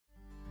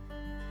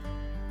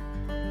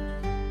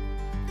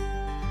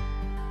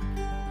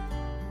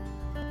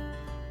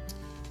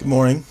Good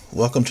morning.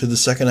 Welcome to the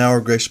second hour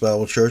of Grace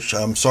Bible Church.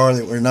 I'm sorry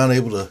that we're not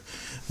able to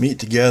meet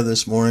together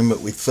this morning, but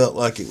we felt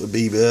like it would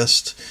be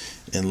best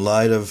in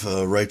light of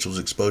Rachel's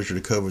exposure to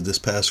COVID this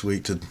past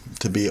week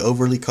to be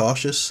overly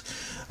cautious.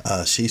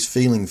 She's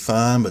feeling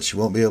fine, but she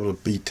won't be able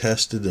to be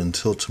tested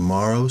until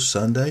tomorrow,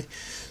 Sunday.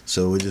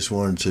 So we just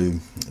wanted to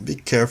be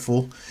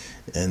careful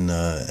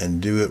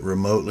and do it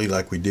remotely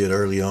like we did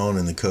early on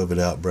in the COVID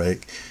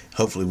outbreak.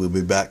 Hopefully we'll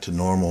be back to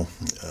normal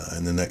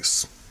in the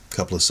next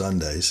couple of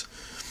Sundays.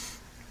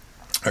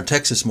 Our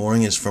text this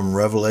morning is from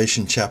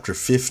Revelation chapter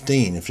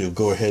 15. If you'll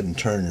go ahead and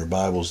turn your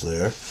Bibles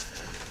there.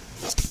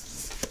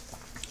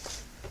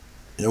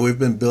 We've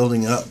been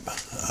building up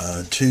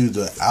to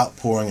the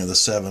outpouring of the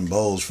seven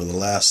bowls for the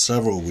last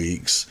several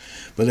weeks,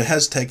 but it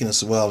has taken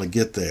us a while to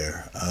get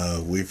there.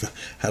 We've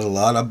had a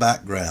lot of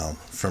background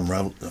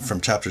from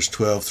chapters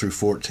 12 through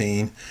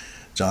 14.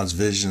 John's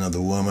vision of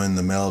the woman,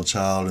 the male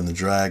child, and the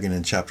dragon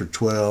in chapter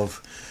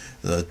 12.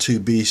 The two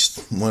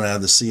beasts, one out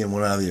of the sea and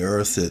one out of the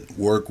earth, that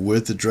work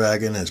with the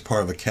dragon as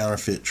part of a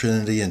counterfeit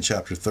trinity in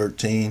chapter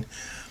 13.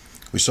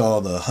 We saw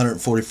the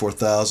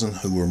 144,000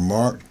 who were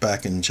marked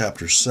back in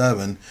chapter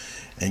 7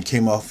 and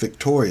came off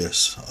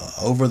victorious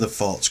over the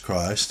false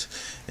Christ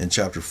in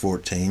chapter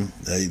 14.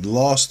 They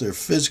lost their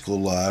physical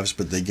lives,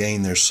 but they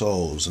gained their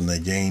souls, and they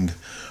gained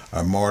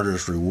our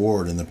martyr's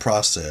reward in the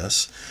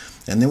process.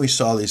 And then we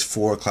saw these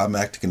four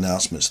climactic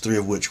announcements, three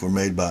of which were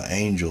made by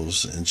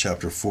angels in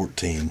chapter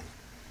 14.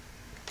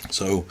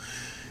 So,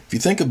 if you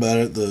think about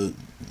it,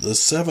 the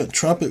seventh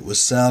trumpet was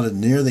sounded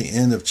near the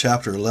end of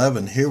chapter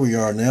 11. Here we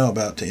are now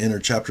about to enter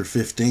chapter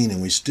 15, and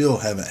we still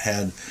haven't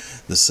had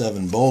the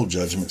seven bowl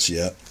judgments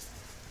yet.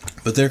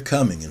 But they're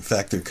coming. In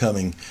fact, they're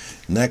coming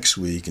next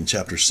week in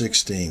chapter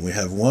 16. We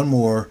have one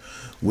more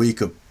week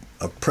of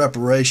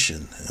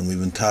preparation, and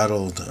we've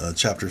entitled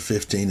chapter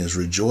 15 as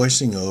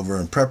Rejoicing Over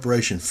and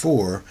Preparation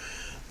for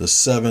the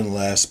Seven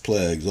Last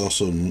Plagues,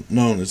 also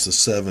known as the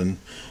Seven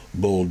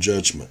Bowl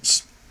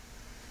Judgments.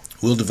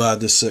 We'll divide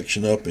this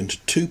section up into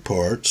two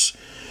parts.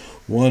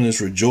 One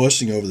is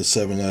rejoicing over the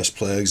seven last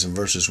plagues in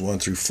verses 1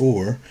 through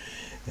 4,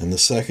 and the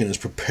second is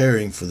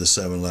preparing for the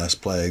seven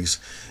last plagues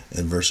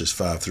in verses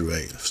 5 through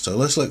 8. So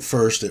let's look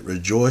first at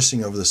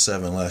rejoicing over the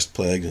seven last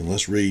plagues, and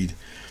let's read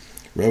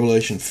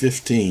Revelation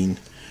 15,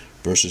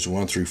 verses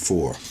 1 through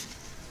 4.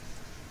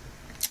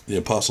 The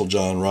Apostle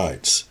John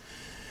writes,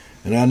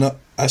 "And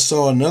I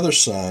saw another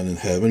sign in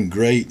heaven,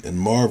 great and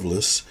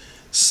marvelous,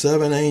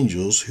 7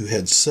 angels who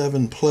had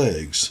 7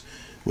 plagues,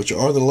 which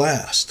are the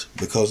last,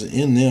 because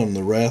in them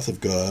the wrath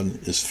of God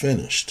is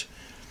finished.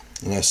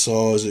 And I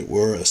saw, as it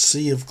were, a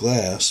sea of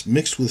glass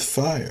mixed with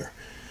fire,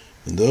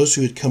 and those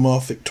who had come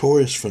off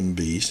victorious from the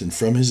beast and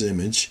from his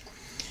image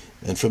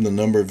and from the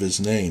number of his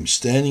name,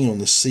 standing on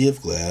the sea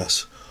of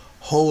glass,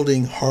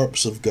 holding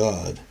harps of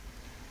God.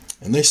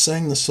 And they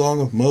sang the song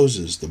of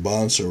Moses, the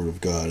bondservant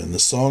of God, and the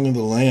song of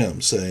the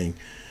Lamb, saying,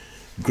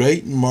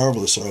 Great and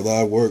marvelous are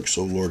thy works,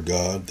 O Lord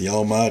God, the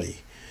Almighty.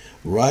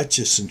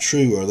 Righteous and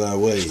true are thy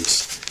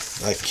ways,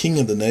 thy King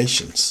of the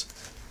nations.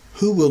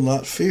 Who will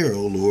not fear,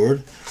 O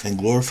Lord, and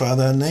glorify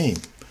thy name?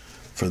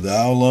 For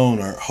thou alone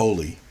art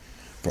holy.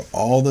 For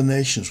all the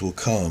nations will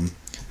come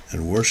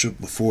and worship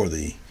before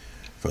thee,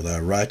 for thy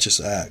righteous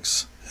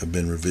acts have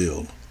been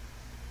revealed."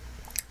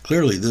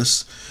 Clearly,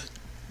 this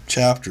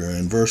chapter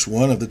and verse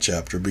 1 of the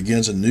chapter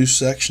begins a new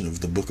section of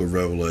the book of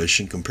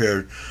Revelation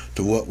compared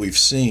to what we've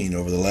seen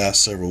over the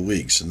last several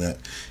weeks, and that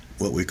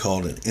what we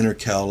called an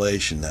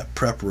intercalation, that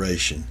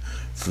preparation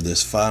for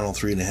this final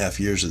 3.5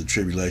 years of the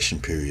tribulation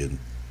period.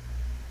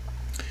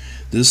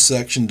 This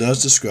section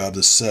does describe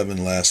the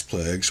 7 last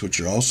plagues, which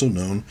are also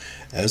known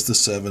as the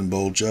 7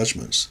 bowl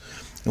judgments.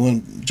 And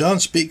when John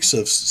speaks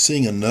of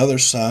seeing another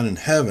sign in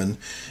heaven,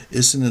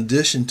 it's in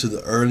addition to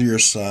the earlier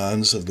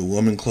signs of the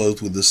woman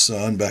clothed with the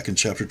sun back in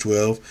chapter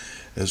 12,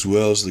 as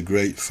well as the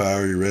great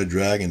fiery red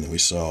dragon that we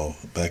saw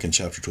back in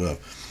chapter 12.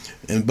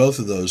 In both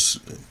of those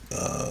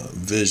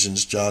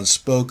visions, John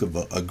spoke of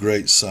a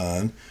great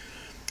sign,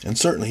 and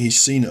certainly he's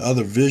seen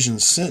other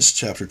visions since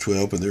chapter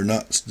 12, but they're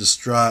not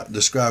described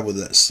with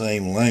that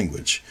same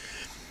language.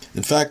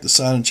 In fact, the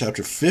sign in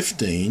chapter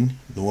 15,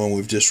 the one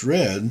we've just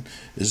read,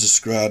 is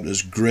described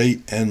as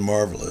great and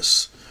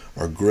marvelous,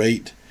 or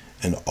great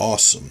and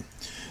awesome.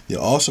 The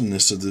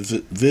awesomeness of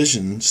the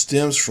vision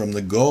stems from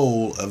the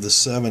goal of the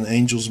 7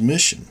 angels'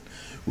 mission,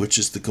 which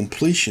is the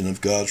completion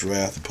of God's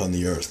wrath upon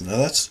the earth. Now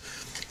that's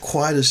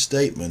quite a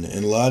statement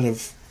in light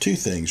of two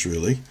things,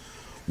 really.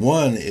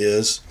 One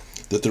is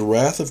that the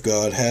wrath of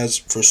God has,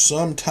 for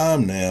some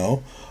time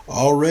now,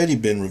 already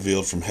been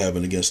revealed from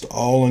heaven against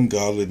all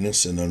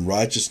ungodliness and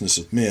unrighteousness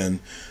of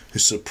men who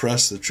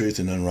suppress the truth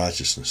in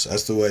unrighteousness.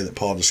 That's the way that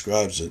Paul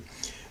describes it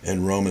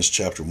in Romans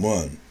chapter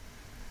 1.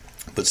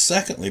 But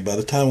secondly, by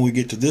the time we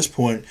get to this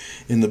point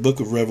in the book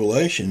of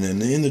Revelation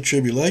and in the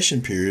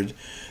tribulation period,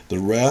 the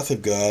wrath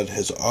of God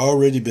has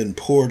already been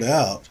poured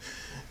out,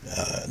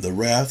 the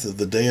wrath of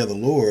the day of the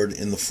Lord,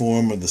 in the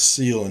form of the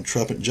seal and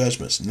trumpet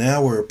judgments.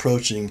 Now we're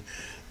approaching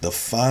the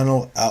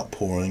final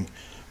outpouring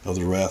of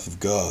the wrath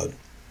of God.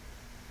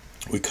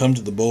 we come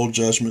to the bowl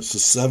judgments, the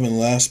 7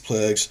 last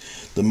plagues,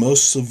 the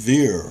most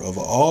severe of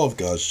all of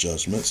God's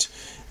judgments,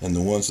 and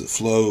the ones that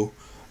flow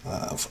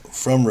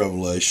from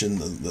Revelation.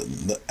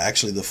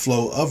 Actually, the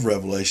flow of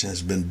Revelation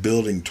has been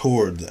building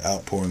toward the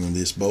outpouring of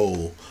this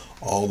bowl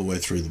all the way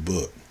through the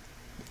book.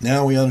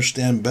 Now we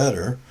understand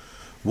better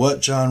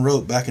what John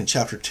wrote back in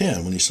chapter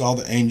 10 when he saw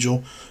the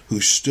angel who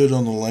stood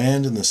on the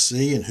land and the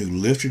sea and who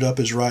lifted up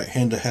his right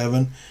hand to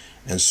heaven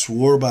and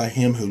swore by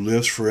him who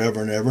lives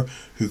forever and ever,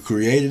 who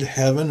created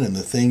heaven and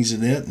the things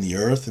in it, and the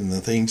earth and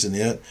the things in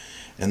it,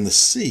 and the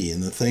sea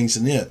and the things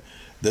in it,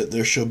 that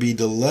there shall be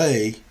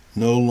delay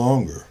no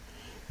longer.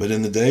 But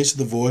in the days of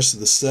the voice of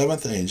the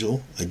 7th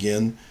angel,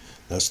 again,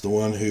 that's the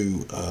one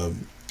who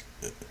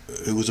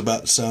was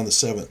about to sound the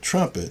 7th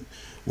trumpet,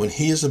 when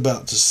he is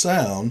about to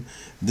sound,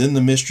 then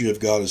the mystery of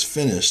God is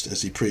finished,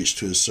 as he preached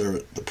to his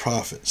servant the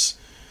prophets.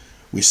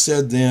 We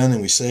said then,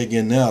 and we say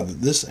again now,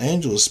 that this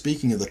angel is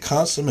speaking of the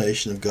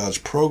consummation of God's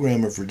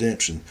program of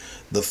redemption,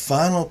 the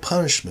final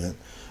punishment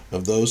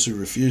of those who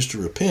refuse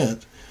to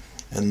repent,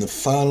 and the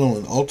final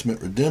and ultimate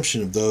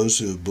redemption of those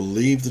who have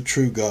believed the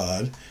true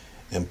God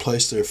and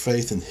placed their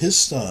faith in his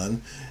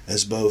Son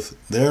as both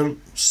their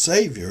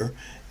Savior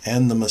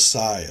and the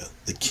Messiah,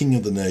 the King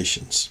of the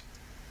nations.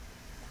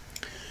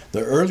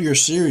 The earlier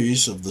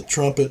series of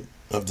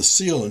the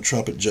seal and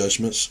trumpet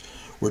judgments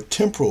were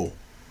temporal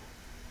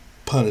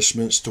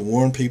punishments to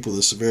warn people of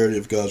the severity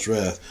of God's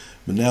wrath.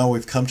 But now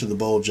we've come to the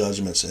bowl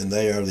judgments, and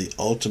they are the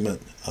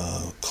ultimate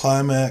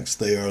climax.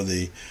 They are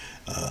the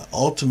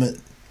ultimate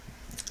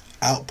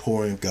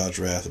outpouring of God's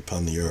wrath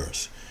upon the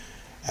earth.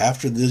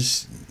 After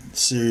this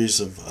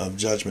series of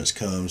judgments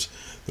comes,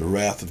 the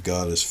wrath of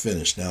God is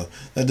finished. Now,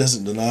 that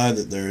doesn't deny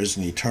that there is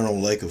an eternal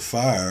lake of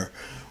fire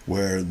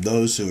where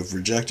those who have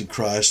rejected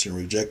Christ and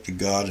rejected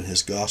God and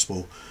his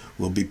gospel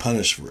will be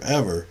punished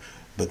forever.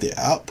 But the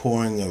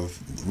outpouring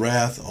of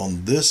wrath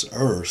on this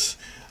earth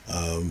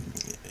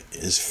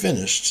is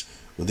finished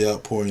with the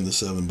outpouring of the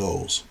 7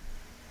 bowls.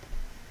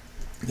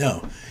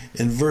 Now,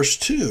 in verse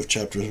 2 of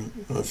chapter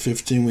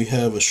 15, we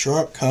have a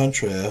sharp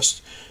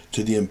contrast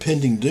to the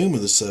impending doom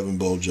of the 7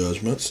 bowl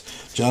judgments.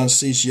 John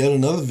sees yet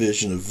another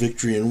vision of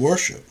victory and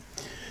worship.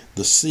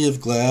 The sea of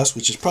glass,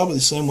 which is probably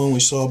the same one we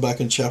saw back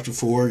in chapter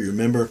 4. You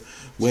remember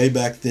way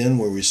back then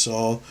where we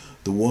saw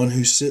the one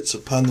who sits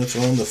upon the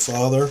throne, the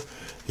Father.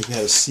 He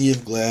had a sea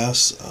of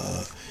glass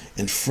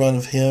in front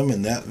of him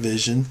in that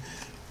vision.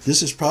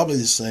 This is probably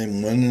the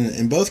same one.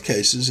 In both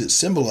cases, it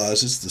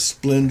symbolizes the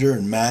splendor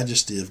and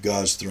majesty of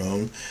God's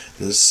throne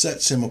that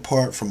sets him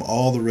apart from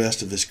all the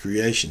rest of his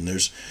creation.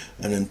 There's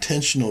an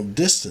intentional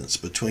distance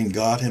between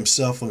God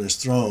himself on his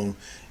throne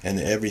and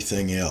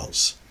everything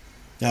else.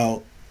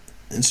 Now,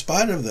 in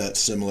spite of that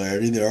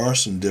similarity, there are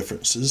some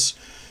differences.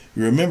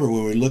 You remember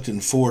when we looked in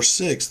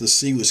 4:6, the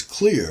sea was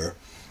clear,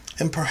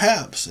 and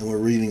perhaps, and we're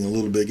reading a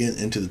little bit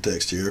into the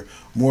text here,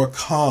 more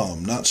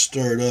calm, not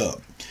stirred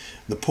up.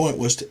 The point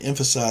was to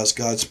emphasize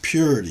God's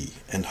purity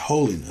and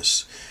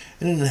holiness,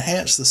 and it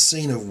enhanced the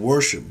scene of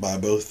worship by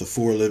both the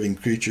 4 living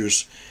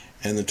creatures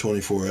and the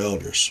 24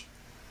 elders.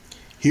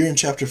 Here in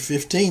chapter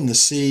 15, the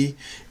sea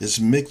is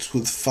mixed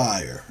with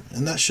fire,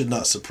 and that should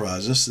not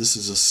surprise us. This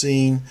is a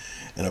scene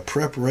and a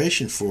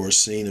preparation for a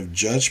scene of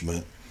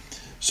judgment.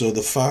 So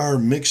the fire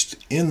mixed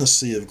in the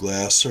sea of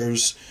glass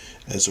serves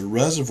as a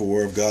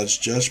reservoir of God's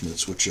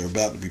judgments, which are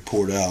about to be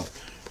poured out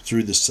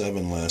through the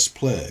 7 last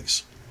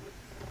plagues.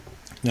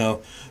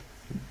 Now,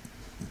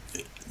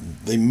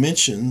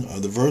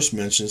 the verse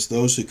mentions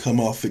those who come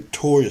off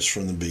victorious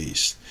from the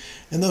beast.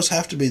 And those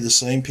have to be the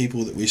same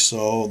people that we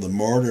saw, the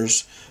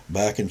martyrs,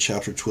 back in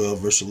chapter 12,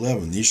 verse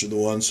 11. These are the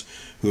ones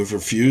who have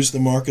refused the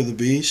mark of the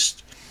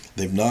beast.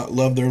 They've not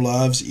loved their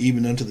lives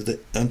even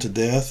unto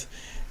death.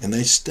 And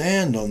they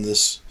stand on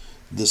this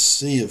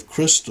sea of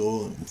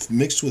crystal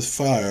mixed with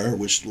fire,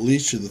 which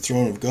leads to the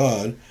throne of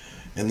God,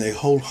 and they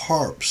hold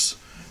harps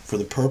for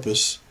the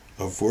purpose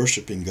of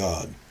worshiping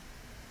God.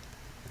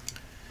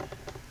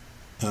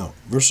 Now,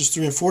 verses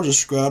 3 and 4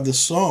 describe the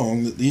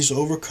song that these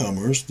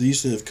overcomers,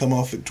 these that have come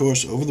off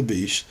victorious over the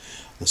beast,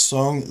 the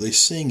song that they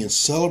sing in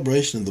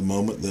celebration of the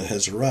moment that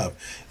has arrived.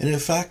 And in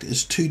fact,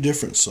 it's 2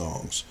 different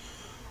songs.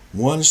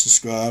 One is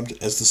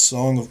described as the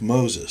Song of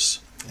Moses,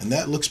 and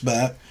that looks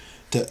back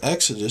to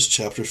Exodus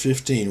chapter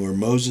 15, where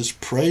Moses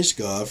praised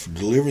God for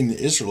delivering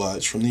the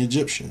Israelites from the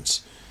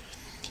Egyptians,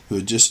 who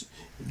had just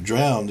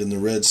drowned in the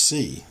Red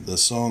Sea. The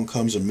song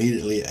comes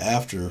immediately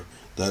after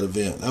that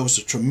event. That was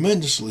a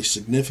tremendously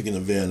significant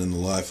event in the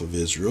life of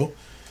Israel.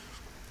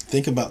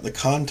 Think about the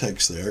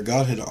context there.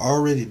 God had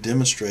already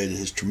demonstrated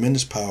his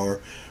tremendous power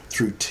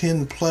through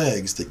 10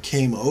 plagues that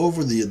came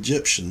over the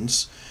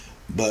Egyptians,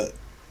 but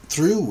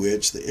through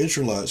which the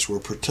Israelites were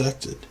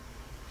protected.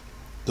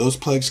 Those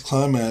plagues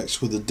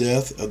climaxed with the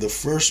death of the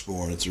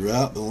firstborn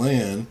throughout the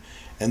land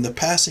and the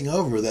passing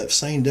over of that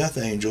same death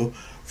angel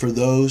for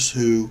those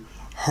who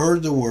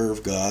heard the word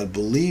of God,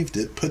 believed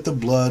it, put the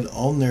blood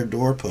on their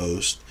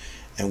doorpost,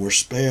 and were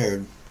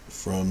spared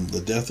from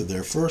the death of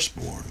their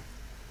firstborn.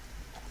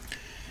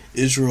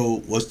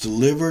 Israel was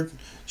delivered.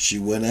 She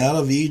went out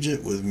of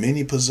Egypt with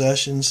many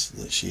possessions.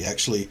 She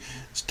actually,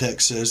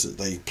 text says that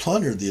they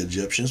plundered the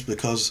Egyptians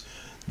because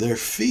their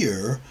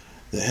fear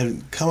that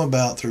had come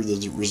about through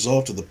the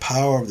result of the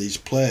power of these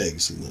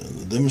plagues,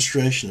 the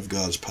demonstration of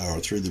God's power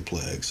through the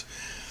plagues.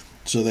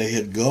 So they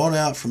had gone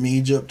out from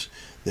Egypt,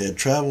 they had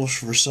traveled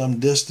for some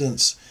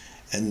distance,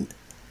 and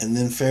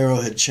then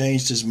Pharaoh had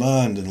changed his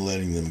mind in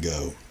letting them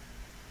go.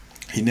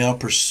 He now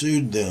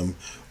pursued them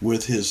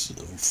with his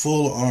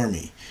full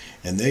army,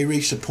 and they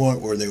reached a point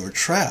where they were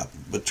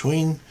trapped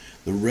between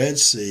the Red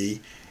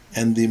Sea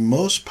and the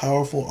most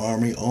powerful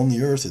army on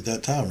the earth at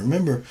that time.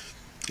 Remember,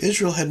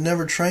 Israel had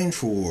never trained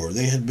for war.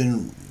 They had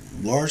been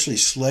largely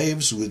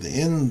slaves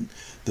within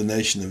the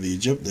nation of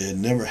Egypt. They had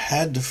never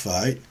had to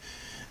fight.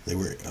 They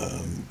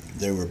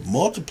were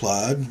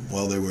multiplied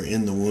while they were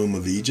in the womb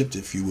of Egypt,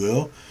 if you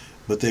will,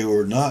 but they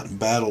were not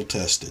battle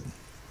tested.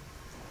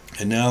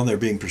 And now they're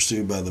being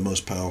pursued by the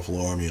most powerful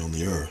army on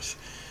the earth.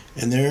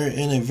 And they're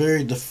in a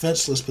very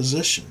defenseless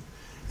position.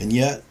 And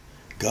yet,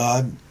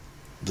 God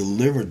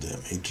delivered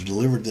them. He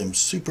delivered them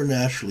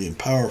supernaturally and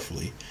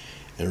powerfully.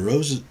 And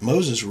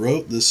Moses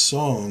wrote this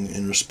song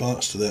in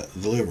response to that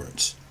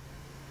deliverance.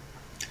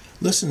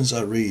 Listen as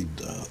I read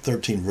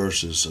 13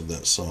 verses of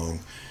that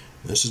song.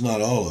 This is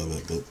not all of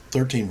it, but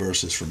 13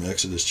 verses from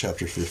Exodus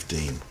chapter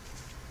 15.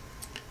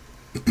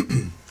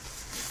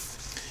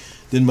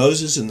 Then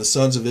Moses and the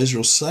sons of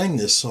Israel sang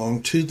this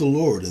song to the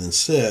Lord, and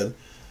said,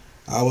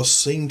 I will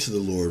sing to the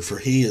Lord, for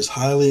he is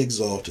highly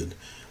exalted.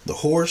 The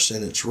horse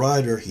and its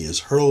rider he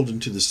has hurled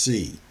into the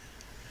sea.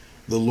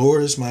 The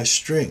Lord is my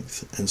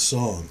strength and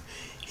song.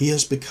 He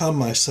has become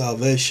my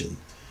salvation.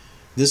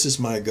 This is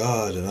my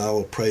God, and I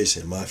will praise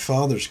him, my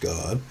father's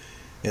God,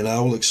 and I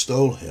will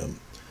extol him.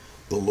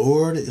 The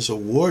Lord is a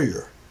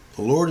warrior.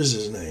 The Lord is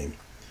his name.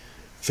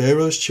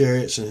 Pharaoh's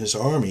chariots and his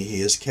army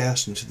he has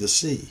cast into the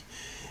sea,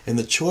 and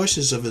the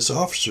choices of his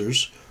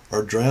officers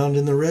are drowned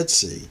in the Red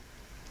Sea.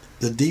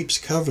 The deeps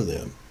cover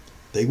them.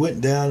 They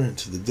went down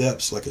into the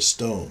depths like a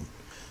stone.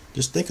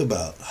 Just think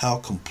about how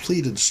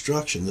complete a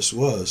destruction this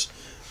was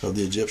of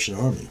the Egyptian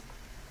army.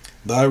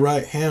 Thy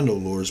right hand, O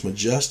Lord, is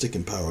majestic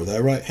in power. Thy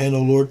right hand,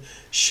 O Lord,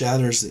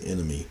 shatters the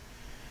enemy.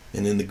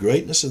 And in the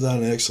greatness of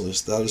thine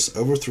excellence thou dost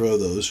overthrow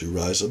those who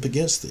rise up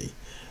against thee.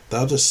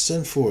 Thou dost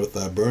send forth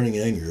thy burning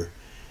anger,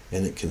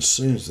 and it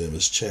consumes them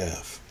as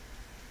chaff.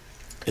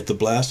 At the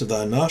blast of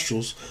thy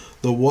nostrils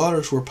the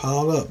waters were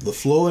piled up. The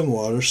flowing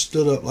waters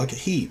stood up like a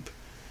heap.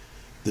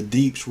 The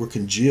deeps were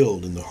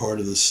congealed in the heart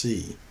of the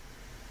sea.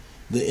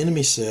 The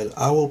enemy said,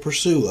 I will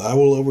pursue, I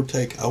will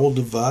overtake, I will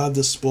divide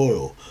the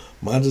spoil.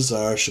 My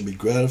desire shall be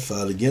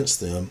gratified against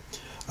them.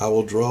 I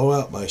will draw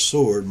out my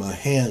sword, my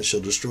hand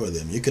shall destroy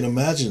them. You can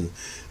imagine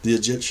the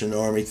Egyptian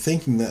army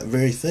thinking that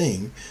very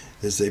thing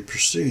as they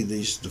pursued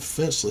these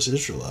defenseless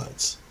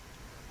Israelites.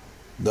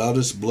 Thou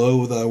didst blow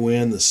with thy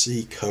wind, the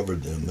sea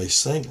covered them. They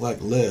sank like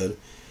lead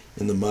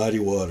in the mighty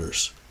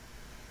waters.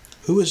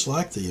 Who is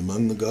like thee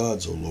among the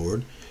gods, O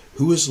Lord?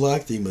 Who is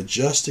like thee,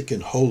 majestic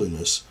in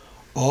holiness,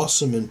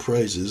 awesome in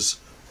praises,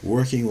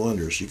 working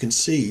wonders? You can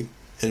see,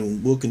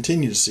 and we'll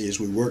continue to see as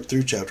we work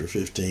through chapter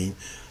 15,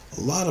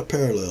 a lot of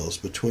parallels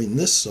between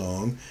this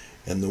song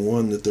and the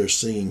one that they're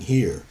singing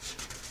here.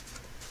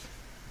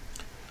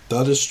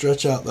 Thou didst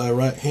stretch out thy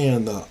right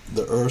hand,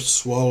 the earth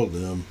swallowed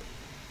them.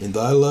 In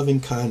thy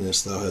loving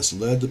kindness thou hast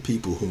led the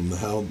people whom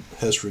thou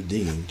hast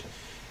redeemed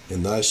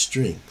in thy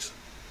strength.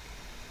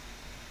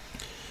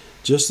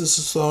 Just as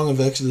the song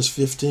of Exodus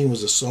 15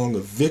 was a song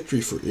of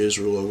victory for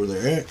Israel over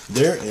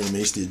their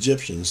enemies, the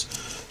Egyptians,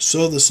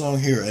 so the song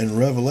here in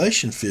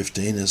Revelation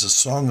 15 is a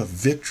song of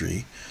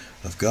victory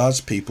of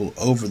God's people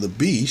over the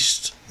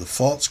beast, the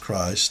false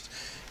Christ,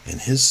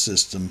 and his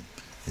system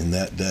in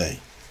that day.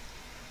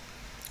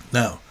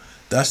 Now,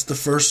 that's the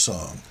first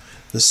song.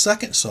 The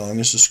second song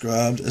is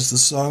described as the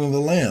Song of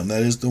the Lamb.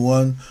 That is the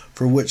one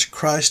for which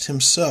Christ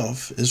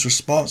himself is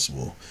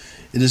responsible.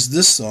 It is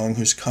this song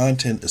whose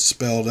content is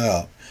spelled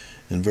out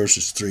in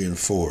verses 3 and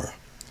 4.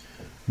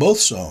 Both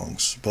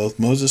songs, both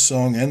Moses'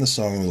 song and the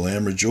Song of the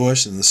Lamb,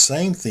 rejoice in the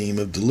same theme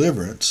of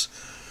deliverance.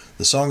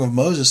 The Song of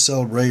Moses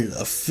celebrated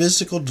a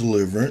physical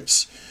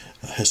deliverance,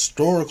 a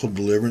historical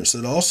deliverance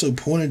that also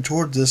pointed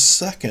toward this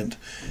second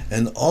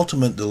and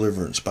ultimate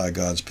deliverance by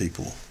God's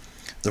people.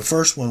 The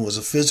first one was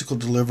a physical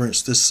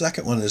deliverance. This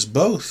second one is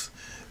both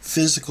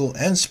physical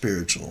and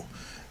spiritual.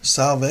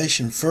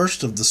 Salvation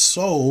first of the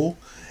soul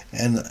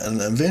and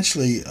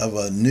eventually of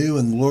a new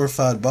and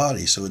glorified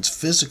body. So it's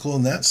physical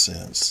in that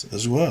sense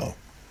as well.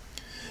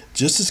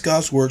 Just as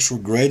God's works were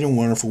great and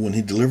wonderful when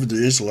he delivered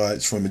the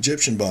Israelites from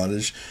Egyptian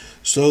bondage,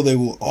 so they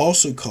will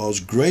also cause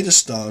great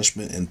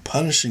astonishment in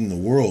punishing the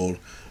world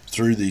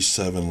through these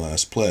 7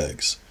 last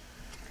plagues.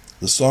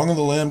 The Song of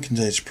the Lamb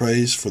contains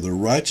praise for the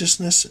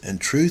righteousness and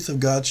truth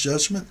of God's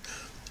judgment,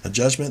 a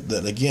judgment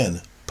that,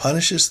 again,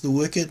 punishes the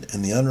wicked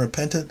and the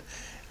unrepentant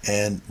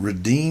and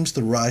redeems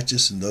the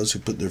righteous and those who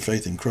put their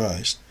faith in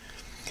Christ.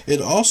 It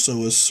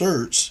also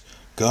asserts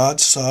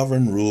God's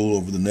sovereign rule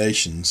over the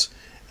nations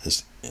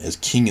as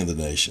King of the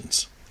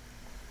nations.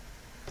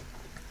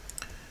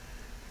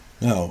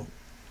 Now,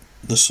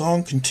 the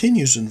song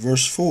continues in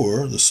verse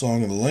 4, the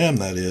Song of the Lamb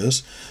that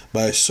is,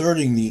 by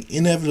asserting the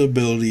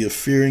inevitability of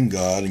fearing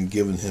God and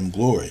giving Him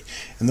glory.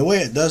 And the way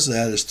it does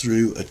that is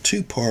through a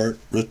two-part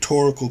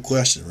rhetorical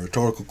question.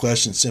 Rhetorical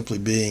question simply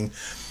being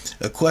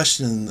a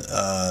question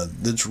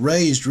that's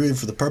raised really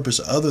for the purpose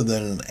other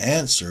than an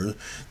answer.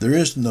 There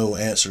is no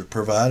answer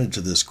provided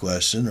to this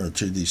question or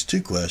to these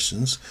two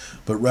questions,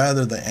 but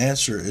rather the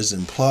answer is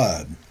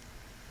implied.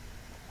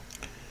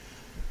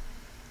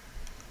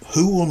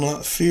 Who will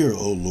not fear,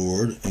 O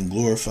Lord, and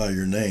glorify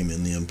your name?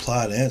 And the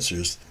implied answer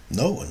is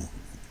no one.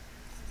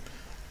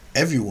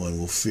 Everyone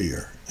will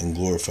fear and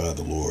glorify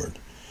the Lord.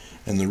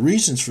 And the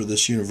reasons for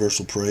this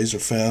universal praise are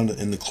found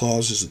in the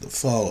clauses that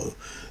follow.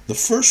 The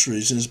first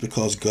reason is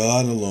because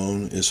God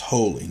alone is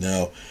holy.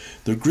 Now,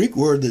 the Greek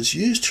word that's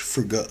used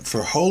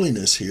for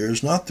holiness here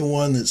is not the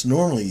one that's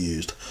normally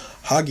used.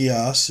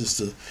 Hagios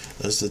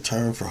is the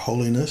term for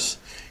holiness.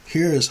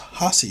 Here is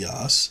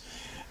hasios.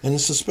 And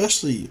it's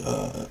especially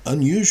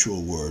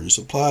unusual word. It's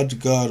applied to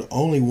God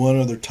only one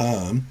other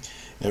time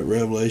at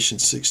Revelation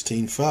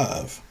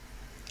 16:5.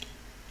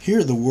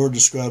 Here the word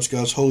describes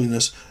God's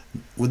holiness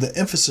with the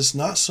emphasis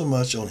not so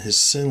much on His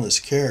sinless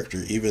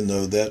character, even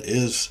though that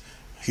is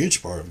a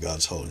huge part of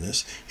God's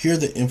holiness. Here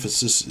the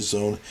emphasis is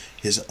on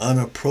His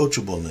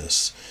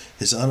unapproachableness,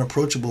 His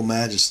unapproachable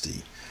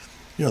majesty.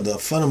 You know, the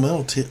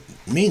fundamental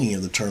meaning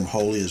of the term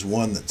holy is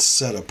one that's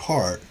set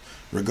apart,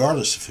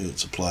 regardless of who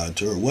it's applied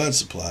to or what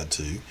it's applied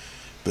to.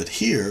 But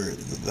here,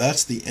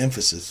 that's the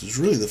emphasis. It's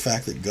really the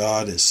fact that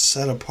God is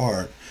set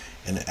apart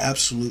and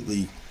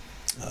absolutely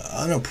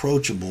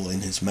unapproachable in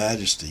His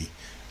majesty,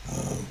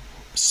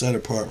 set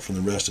apart from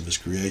the rest of His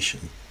creation.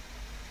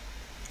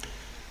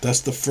 That's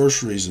the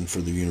first reason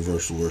for the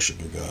universal worship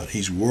of God.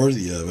 He's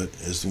worthy of it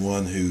as the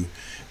one who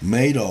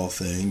made all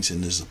things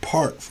and is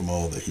apart from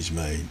all that He's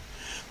made.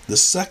 The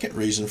second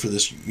reason for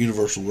this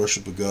universal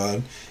worship of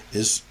God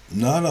is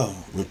not a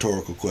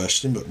rhetorical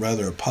question, but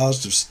rather a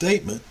positive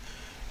statement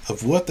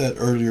of what that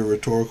earlier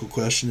rhetorical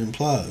question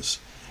implies,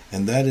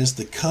 and that is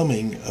the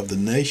coming of the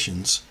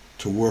nations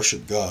to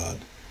worship God.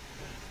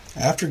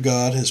 After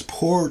God has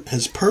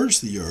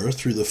purged the earth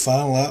through the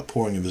final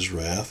outpouring of His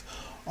wrath,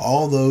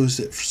 all those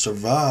that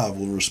survive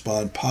will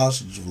respond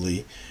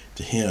positively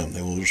to Him.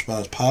 They will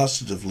respond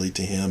positively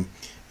to Him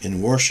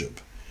in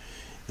worship.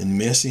 In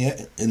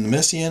the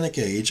Messianic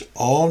age,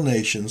 all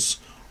nations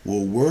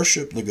will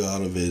worship the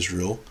God of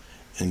Israel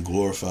and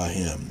glorify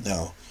Him.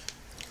 Now,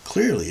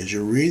 clearly, as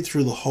you read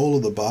through the whole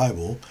of the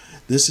Bible,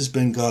 this has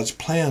been God's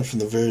plan from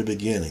the very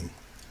beginning.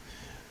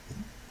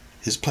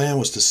 His plan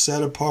was to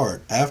set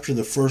apart, after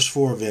the first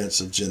four events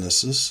of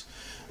Genesis,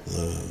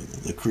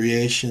 the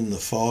creation, the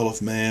fall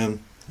of man,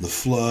 the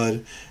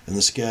flood, and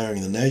the scattering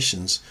of the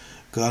nations,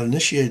 God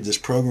initiated this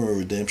program of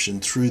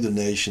redemption through the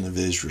nation of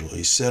Israel.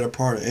 He set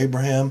apart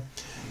Abraham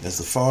as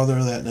the father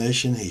of that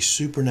nation. He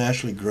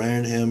supernaturally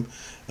granted him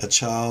a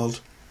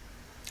child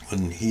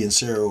when he and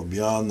Sarah were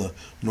beyond the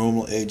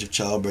normal age of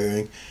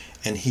childbearing,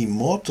 and He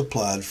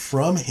multiplied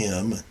from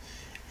him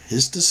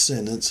his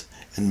descendants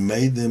and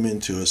made them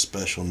into a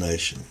special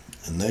nation,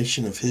 a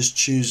nation of His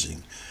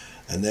choosing,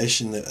 a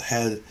nation that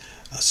had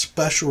a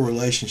special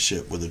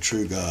relationship with the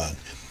true God.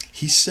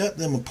 He set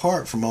them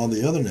apart from all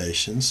the other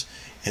nations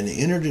and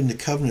entered into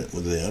covenant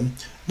with them,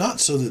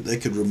 not so that they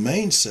could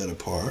remain set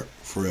apart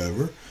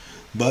forever,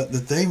 but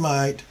that they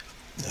might,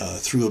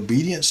 through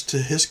obedience to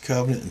His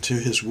covenant and to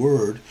His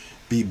word,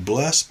 be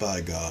blessed by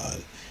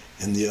God.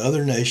 And the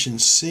other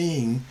nations,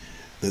 seeing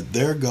that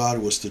their God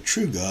was the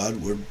true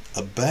God, would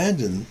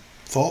abandon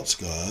false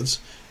gods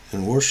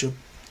and worship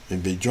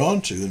and be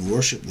drawn to and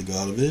worship the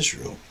God of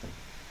Israel.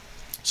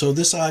 So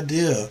this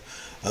idea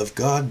of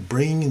God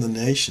bringing the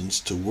nations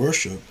to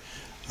worship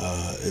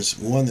is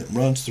one that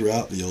runs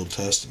throughout the Old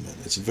Testament.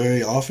 It's a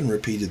very often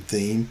repeated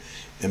theme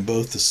in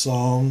both the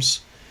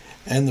Psalms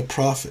and the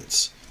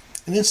prophets.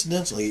 And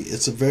incidentally,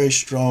 it's a very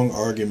strong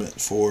argument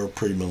for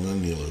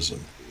premillennialism.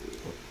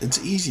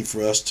 It's easy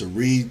for us to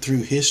read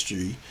through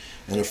history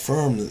and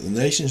affirm that the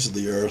nations of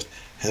the earth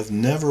have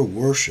never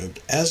worshipped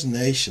as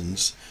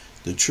nations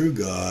the true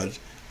God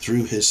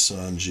through His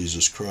Son,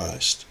 Jesus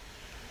Christ.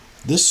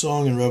 This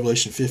song in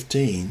Revelation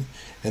 15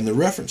 and the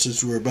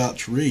references we're about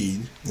to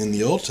read in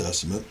the Old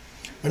Testament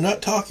are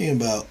not talking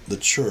about the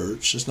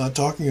church. It's not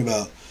talking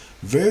about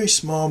very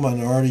small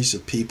minorities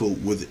of people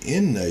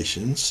within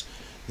nations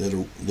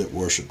that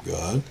worship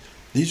God.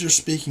 These are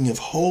speaking of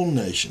whole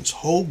nations,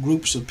 whole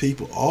groups of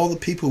people, all the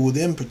people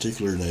within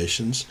particular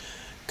nations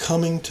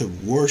coming to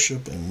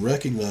worship and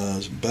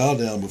recognize and bow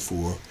down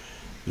before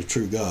the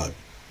true God.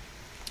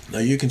 Now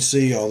you can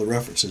see all the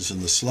references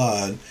in the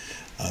slide,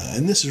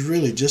 and this is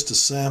really just a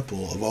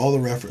sample of all the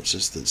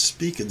references that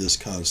speak of this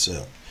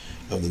concept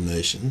of the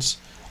nations.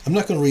 I'm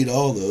not going to read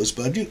all those,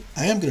 but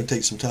I am going to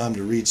take some time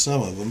to read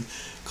some of them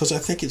because I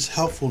think it's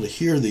helpful to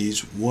hear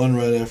these one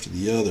right after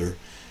the other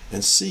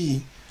and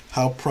see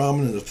how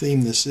prominent a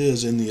theme this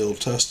is in the Old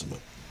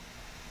Testament.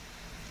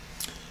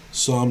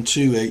 Psalm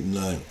 2, 8 and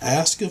 9.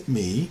 Ask of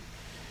me,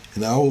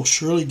 and I will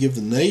surely give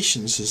the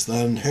nations as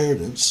thine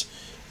inheritance,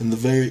 and the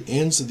very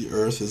ends of the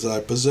earth is thy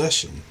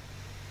possession.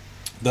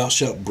 Thou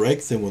shalt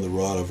break them with a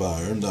rod of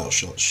iron, thou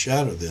shalt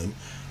shatter them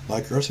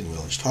like earthen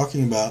vessels.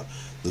 Talking about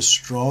the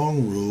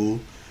strong rule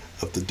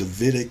of the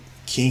Davidic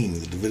king,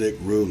 the Davidic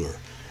ruler.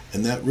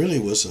 And that really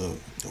was a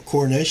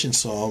coronation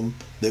psalm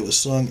that was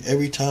sung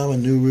every time a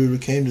new ruler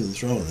came to the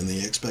throne. And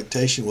the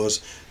expectation was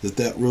that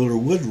that ruler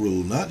would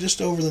rule, not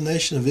just over the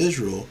nation of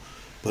Israel,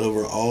 but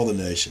over all the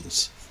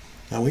nations.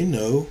 Now we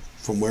know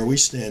from where we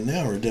stand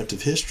now in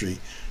redemptive history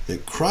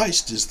that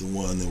Christ is the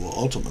one that will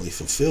ultimately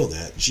fulfill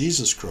that.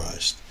 Jesus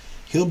Christ.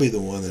 He'll be the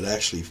one that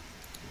actually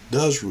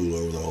does rule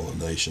over all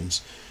the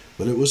nations.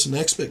 But it was an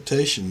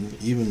expectation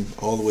even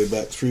all the way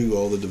back through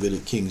all the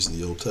Davidic kings in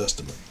the Old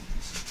Testament.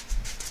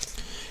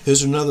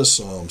 Here's another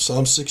psalm,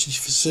 Psalm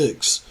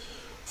 66.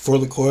 For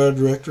the choir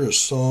director, a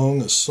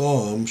song, a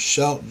psalm,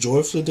 shout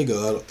joyfully to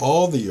God,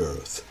 all the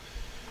earth.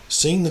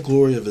 Sing the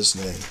glory of his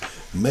name.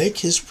 Make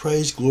his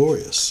praise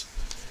glorious.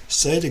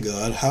 Say to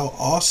God, how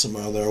awesome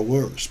are thy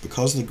works.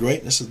 Because of the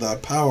greatness of thy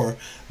power,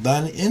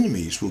 thine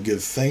enemies will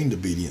give feigned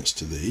obedience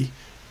to thee.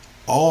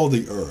 All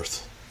the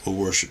earth will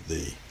worship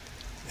thee,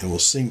 and will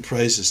sing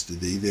praises to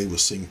thee. They will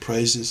sing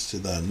praises to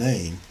thy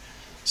name,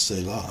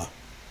 Selah.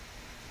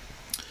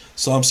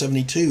 Psalm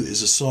 72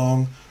 is a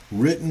song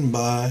written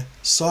by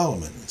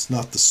Solomon. It's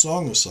not the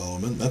Song of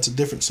Solomon. That's a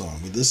different song.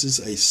 But this is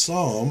a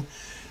psalm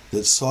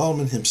that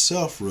Solomon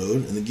himself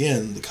wrote. And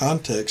again, the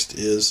context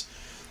is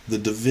the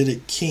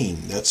Davidic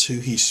king. That's who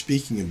he's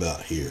speaking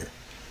about here.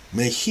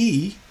 May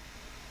he,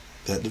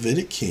 that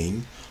Davidic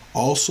king,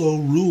 also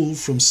rule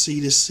from sea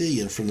to sea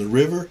and from the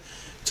river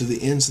to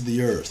the ends of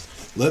the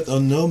earth. Let the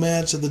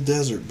nomads of the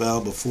desert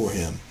bow before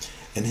him,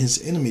 and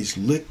his enemies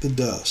lick the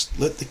dust.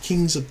 Let the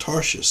kings of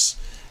Tarshish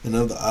and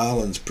of the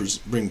islands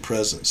bring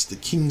presents. The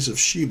kings of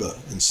Sheba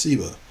and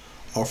Seba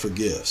offer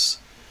gifts.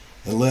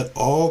 And let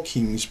all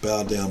kings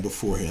bow down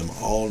before him,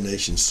 all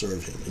nations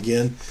serve him.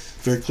 Again,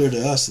 very clear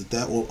to us that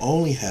that will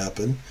only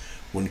happen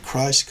when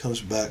Christ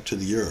comes back to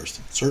the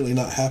earth. It's certainly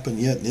not happened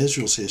yet in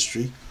Israel's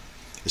history.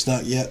 It's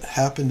not yet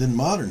happened in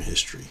modern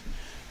history.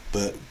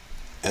 But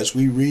as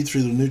we read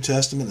through the New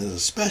Testament, and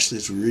especially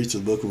as we read through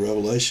the book of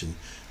Revelation,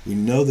 we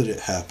know that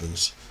it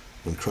happens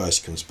when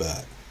Christ comes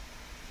back.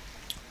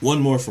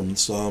 One more from the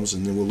Psalms,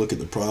 and then we'll look at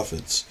the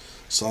prophets.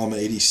 Psalm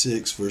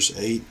 86, verse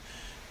 8.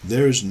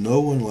 There is no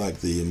one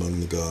like thee among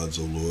the gods,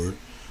 O Lord,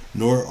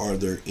 nor are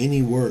there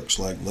any works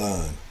like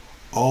thine.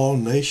 All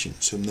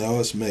nations whom thou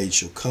hast made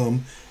shall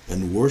come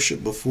and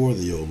worship before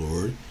thee, O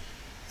Lord,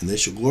 and they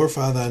shall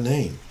glorify thy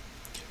name.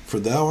 For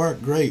thou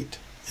art great,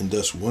 and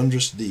dost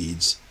wondrous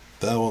deeds.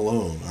 Thou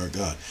alone art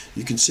God.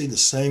 You can see the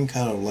same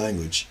kind of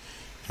language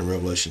in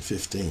Revelation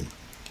 15.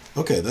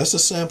 Okay, that's a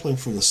sampling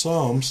from the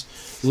Psalms.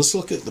 Let's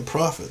look at the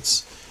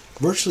prophets.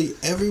 Virtually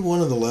every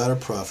one of the latter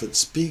prophets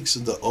speaks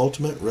of the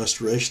ultimate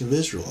restoration of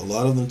Israel. A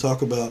lot of them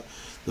talk about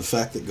the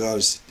fact that God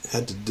has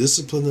had to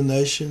discipline the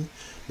nation.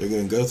 They're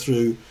going to go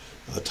through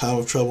a time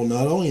of trouble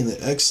not only in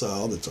the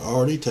exile that's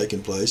already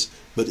taken place,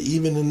 but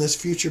even in this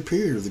future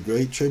period of the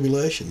Great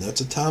Tribulation.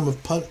 That's a time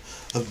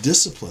of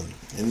discipline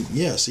and,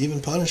 yes,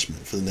 even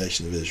punishment for the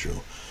nation of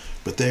Israel.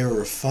 But they are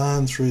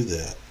refined through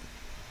that.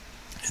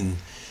 And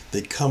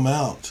they come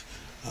out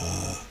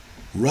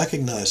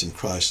recognizing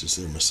Christ as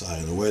their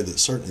Messiah in a way that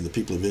certainly the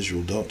people of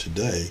Israel don't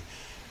today,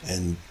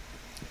 and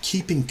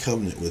keeping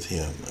covenant with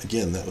him.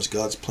 Again, that was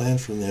God's plan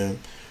for them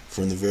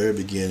from the very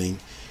beginning.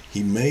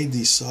 He made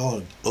these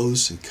solid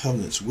oaths and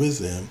covenants with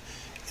them,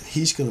 and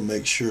he's going to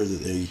make sure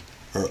that they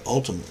are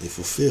ultimately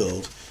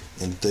fulfilled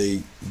and that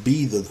they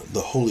be the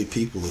holy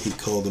people that he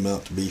called them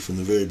out to be from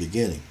the very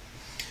beginning.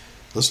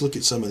 Let's look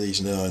at some of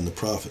these now in the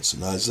prophets.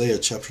 In Isaiah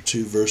chapter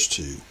 2, verse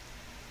 2.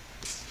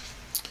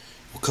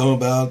 It will come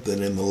about that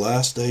in the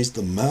last days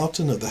the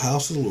mountain of the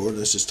house of the Lord,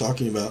 this is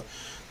talking about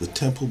the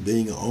temple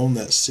being on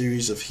that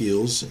series of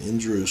hills in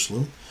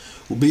Jerusalem,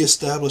 will be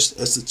established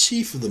as the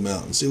chief of the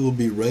mountains. It will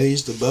be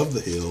raised above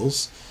the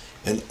hills,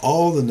 and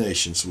all the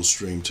nations will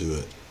stream to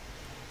it.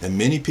 And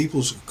many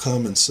peoples will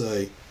come and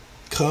say,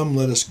 Come,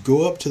 let us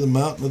go up to the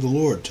mountain of the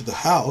Lord, to the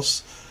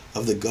house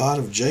of the God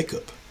of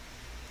Jacob,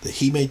 that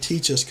he may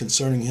teach us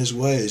concerning his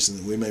ways, and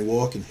that we may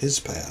walk in his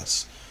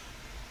paths.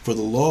 For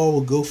the law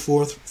will go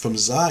forth from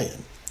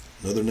Zion,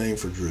 another name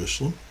for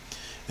Jerusalem,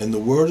 and the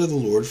word of the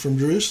Lord from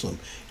Jerusalem.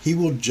 He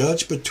will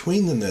judge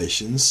between the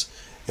nations,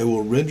 and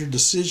will render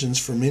decisions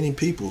for many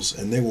peoples,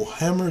 and they will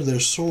hammer their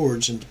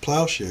swords into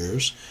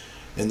plowshares,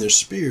 and their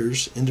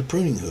spears into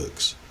pruning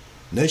hooks.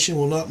 Nation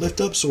will not lift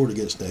up sword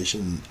against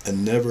nation,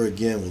 and never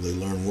again will they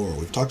learn war.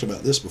 We've talked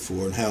about this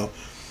before, and how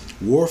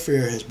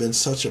warfare has been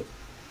such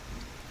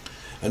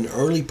an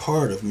early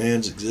part of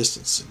man's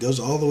existence. It goes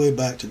all the way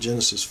back to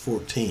Genesis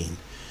 14,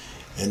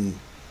 and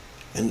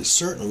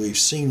certainly we've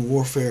seen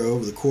warfare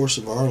over the course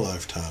of our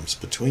lifetimes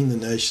between the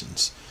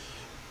nations.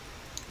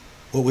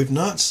 What we've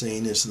not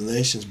seen is the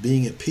nations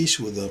being at peace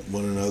with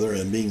one another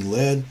and being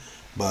led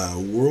by a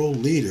world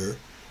leader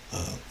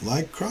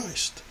like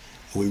Christ.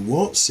 And we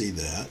won't see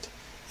that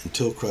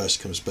until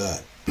Christ comes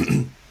back.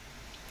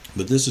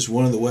 But this is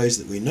one of the ways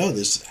that we know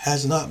this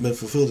has not been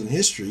fulfilled in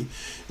history,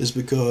 is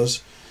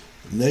because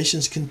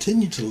Nations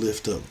continue to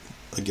lift up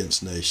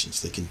against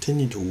nations. They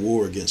continue to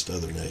war against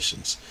other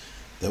nations.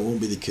 That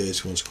won't be the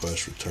case once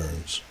Christ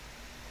returns.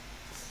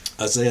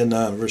 Isaiah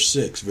 9 verse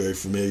 6, very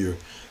familiar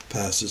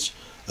passage.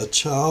 A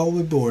child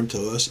will be born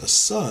to us, a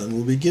son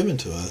will be given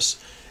to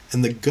us,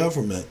 and the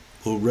government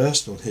will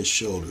rest on his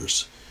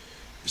shoulders.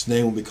 His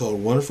name will be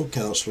called Wonderful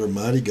Counselor,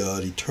 Mighty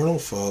God, Eternal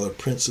Father,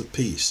 Prince of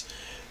Peace.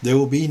 There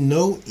will be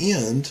no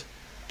end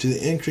to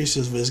the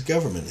increases of his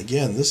government.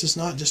 Again, this is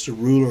not just a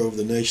ruler over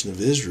the nation of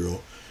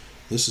Israel.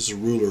 This is a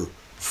ruler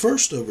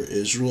first over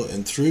Israel,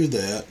 and through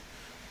that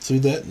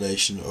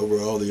nation over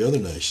all the other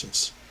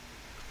nations.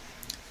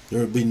 There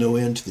will be no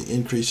end to the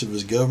increase of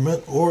his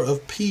government or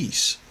of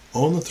peace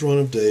on the throne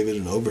of David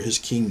and over his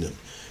kingdom,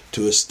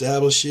 to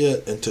establish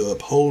it and to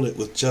uphold it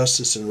with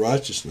justice and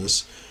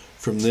righteousness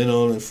from then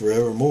on and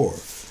forevermore.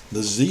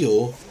 The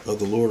zeal of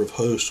the Lord of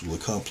hosts will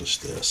accomplish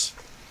this.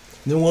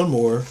 And then one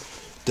more,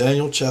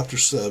 Daniel chapter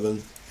 7.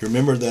 You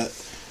remember that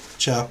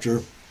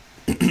chapter?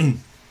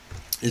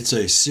 It's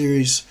a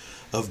series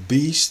of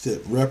beasts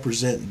that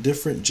represent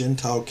different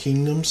Gentile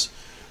kingdoms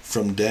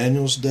from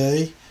Daniel's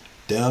day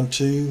down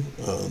to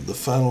the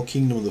final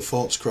kingdom of the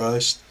false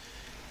Christ.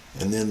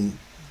 And then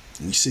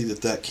you see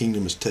that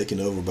kingdom is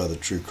taken over by the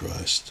true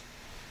Christ.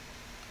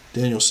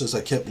 Daniel says,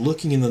 I kept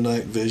looking in the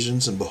night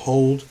visions, and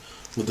behold,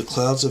 with the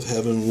clouds of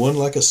heaven, one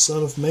like a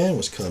son of man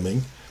was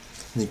coming.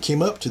 And he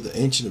came up to the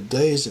Ancient of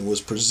Days and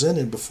was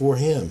presented before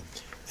him.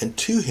 And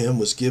to him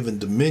was given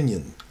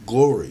dominion,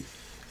 glory,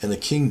 and a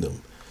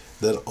kingdom,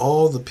 that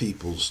all the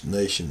peoples,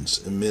 nations,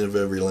 and men of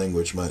every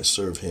language might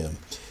serve him.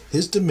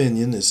 His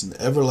dominion is an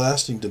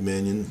everlasting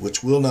dominion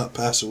which will not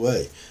pass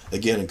away.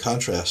 Again, in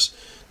contrast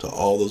to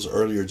all those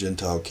earlier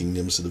Gentile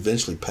kingdoms that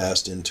eventually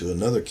passed into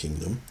another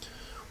kingdom.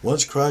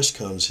 Once Christ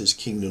comes, his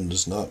kingdom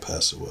does not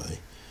pass away.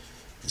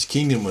 His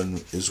kingdom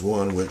is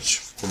one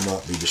which will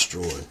not be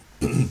destroyed.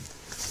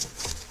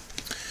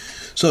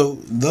 So,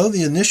 though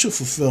the initial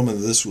fulfillment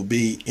of this will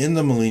be in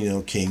the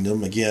millennial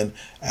kingdom, again,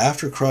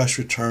 after Christ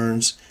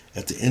returns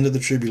at the end of the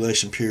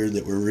tribulation period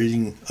that we're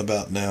reading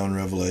about now in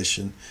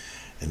Revelation,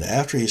 and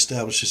after he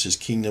establishes his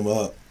kingdom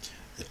upon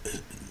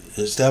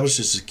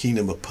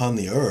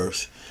the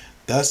earth,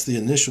 that's the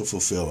initial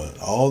fulfillment.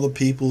 All the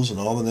peoples and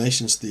all the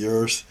nations of the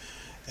earth,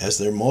 as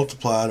they're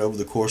multiplied over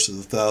the course of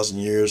 1,000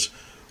 years,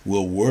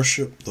 will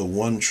worship the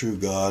one true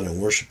God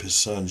and worship his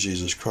Son,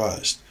 Jesus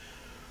Christ.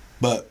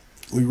 But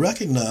we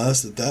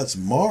recognize that that's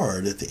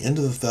marred at the end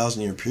of the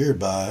 1,000-year period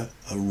by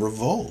a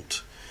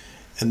revolt.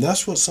 And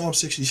that's what Psalm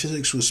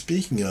 66 was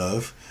speaking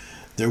of.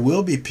 There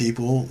will be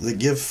people that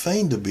give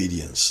feigned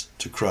obedience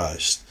to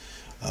Christ.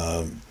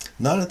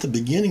 Not at the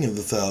beginning of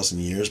the 1,000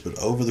 years, but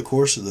over the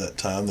course of that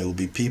time, there will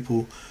be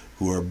people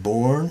who are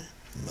born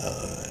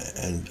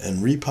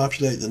and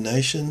repopulate the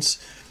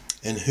nations,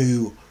 and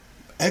who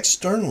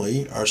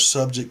externally are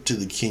subject to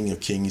the King of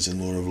Kings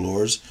and Lord of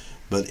Lords,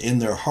 but in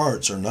their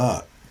hearts are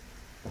not.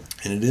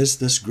 And it is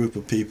this group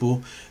of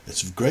people,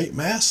 it's a great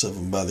mass of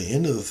them by the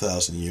end of the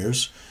 1,000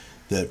 years,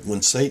 that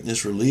when Satan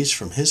is released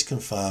from his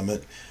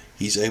confinement,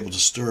 he's able to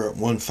stir up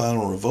one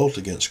final revolt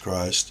against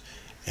Christ,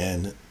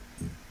 and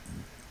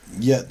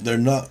yet they're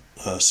not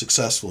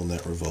successful in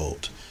that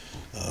revolt.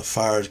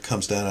 Fire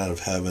comes down out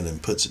of heaven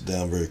and puts it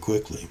down very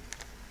quickly.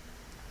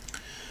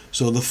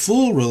 So the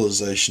full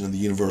realization of the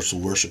universal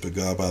worship of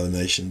God by the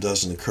nation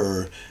doesn't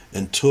occur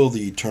until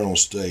the eternal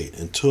state,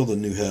 until the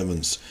new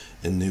heavens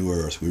and new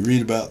earth. We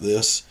read about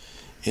this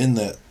in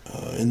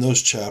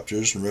those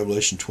chapters in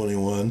Revelation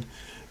 21,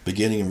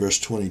 beginning in verse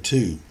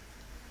 22.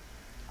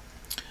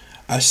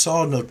 I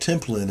saw no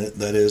temple in it,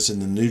 that is, in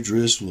the New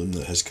Jerusalem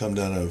that has come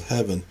down out of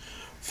heaven,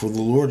 for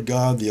the Lord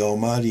God, the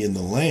Almighty, and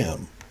the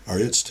Lamb are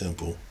its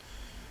temple.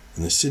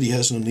 And the city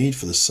has no need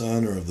for the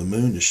sun or of the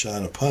moon to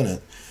shine upon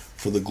it,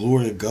 for the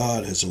glory of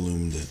God has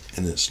illumined it,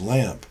 and its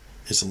lamp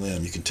is a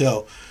lamb. You can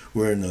tell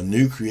we're in a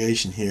new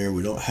creation here.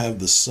 We don't have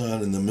the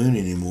sun and the moon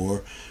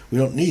anymore. We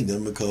don't need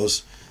them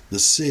because the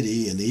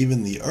city and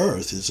even the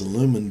earth is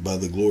illumined by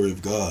the glory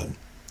of God.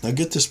 Now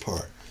get this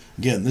part.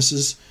 Again, this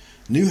is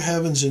new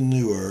heavens and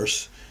new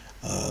earth.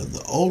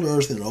 The old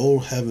earth and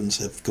old heavens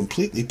have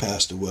completely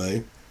passed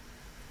away,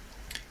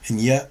 and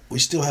yet we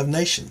still have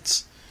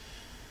nations.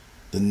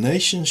 The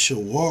nations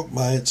shall walk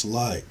by its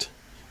light,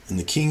 and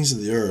the kings of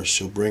the earth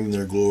shall bring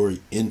their glory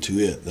into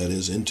it, that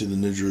is, into the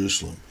New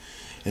Jerusalem.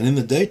 And in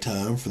the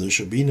daytime, for there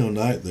shall be no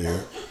night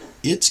there,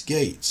 its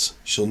gates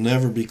shall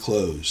never be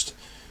closed,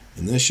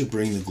 and this shall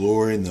bring the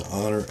glory and the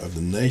honor of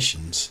the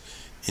nations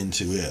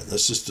into it.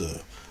 That's just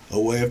a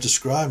way of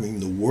describing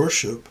the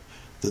worship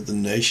that the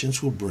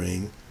nations will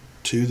bring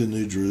to the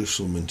New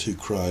Jerusalem and to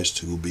Christ,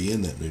 who will be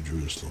in that New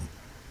Jerusalem.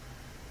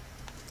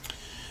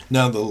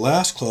 Now, the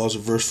last clause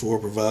of verse 4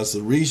 provides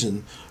the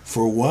reason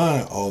for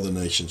why all the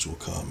nations will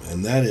come,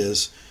 and that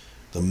is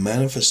the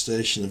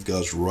manifestation of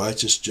God's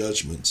righteous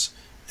judgments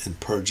in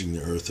purging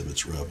the earth of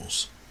its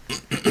rebels.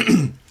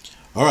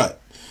 All right,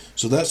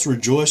 so that's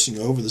rejoicing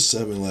over the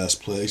 7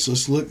 last plagues.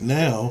 Let's look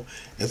now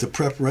at the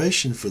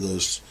preparation for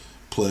those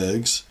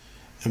plagues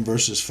in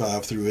verses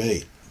 5 through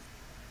 8.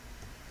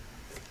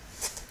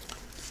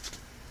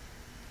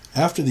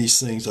 After these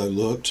things I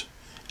looked,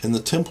 and the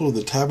temple of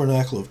the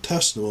tabernacle of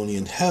testimony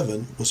in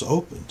heaven was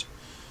opened.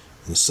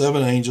 And the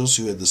 7 angels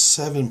who had the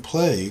 7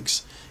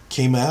 plagues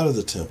came out of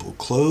the temple,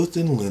 clothed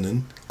in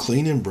linen,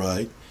 clean and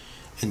bright,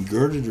 and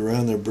girded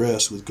around their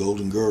breasts with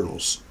golden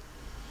girdles.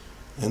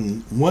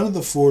 And one of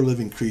the 4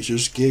 living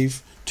creatures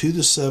gave to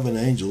the 7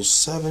 angels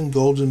 7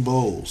 golden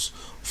bowls,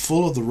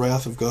 full of the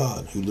wrath of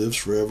God, who lives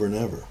forever and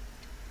ever.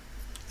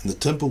 And the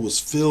temple was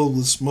filled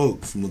with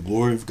smoke from the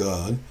glory of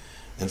God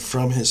and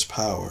from his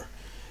power.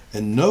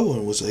 And no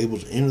one was able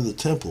to enter the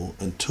temple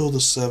until the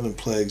 7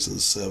 plagues of the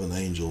 7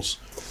 angels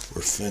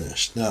were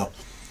finished. Now,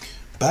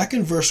 back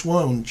in verse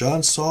 1,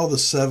 John saw the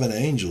 7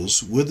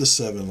 angels with the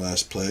 7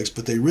 last plagues,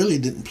 but they really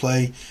didn't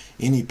play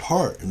any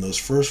part in those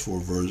first 4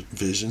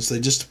 visions. They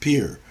just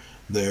appear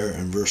there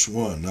in verse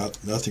 1.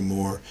 Nothing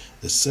more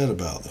is said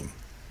about them.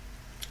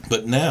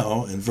 But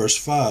now, in verse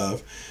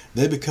 5,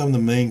 they become the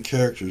main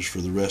characters for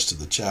the rest of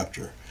the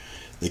chapter.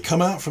 They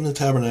come out from the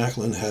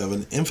tabernacle in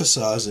heaven,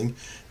 emphasizing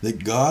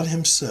that God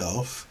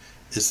himself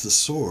is the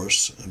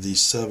source of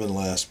these 7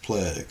 last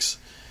plagues,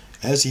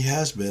 as he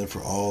has been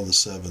for all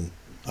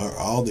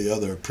the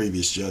other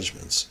previous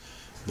judgments,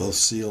 both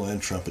seal and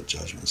trumpet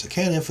judgments. I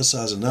can't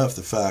emphasize enough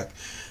the fact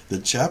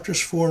that chapters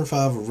 4 and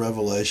 5 of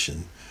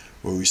Revelation,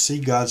 where we see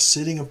God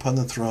sitting upon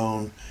the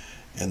throne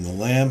and the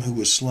Lamb who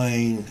was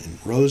slain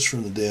and rose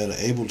from the dead,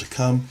 able to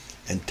come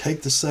and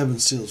take the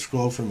 7-sealed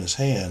scroll from his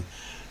hand,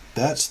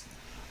 that's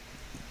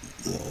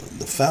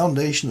the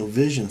foundational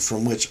vision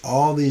from which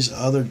all these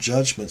other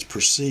judgments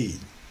proceed.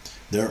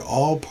 They're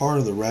all part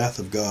of the wrath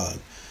of God.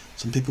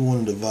 Some people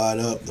want to divide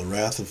up the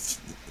wrath of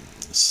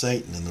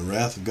Satan and the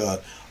wrath of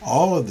God.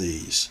 All of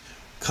these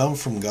come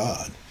from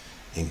God,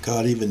 and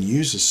God even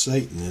uses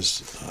Satan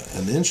as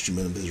an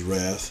instrument of his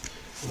wrath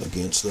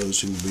against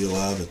those who will be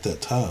alive at that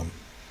time.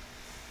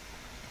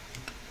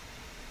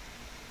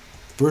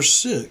 Verse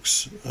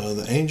 6,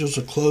 the angels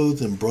are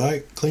clothed in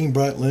clean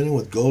bright linen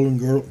with golden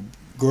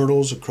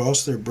girdles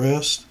across their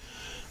breasts.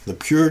 The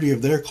purity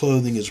of their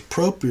clothing is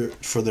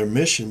appropriate for their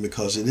mission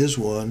because it is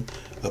one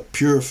of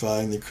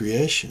purifying the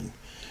creation.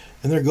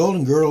 And their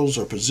golden girdles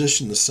are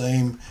positioned the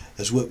same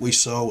as what we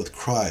saw with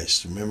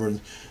Christ. Remember,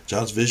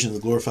 John's vision of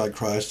the glorified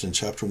Christ in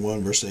chapter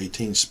 1, verse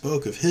 18,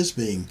 spoke of his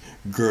being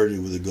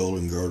girded with a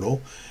golden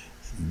girdle.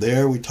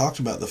 There we talked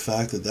about the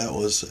fact that that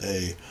was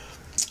a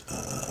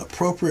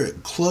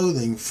appropriate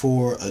clothing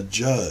for a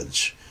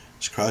judge.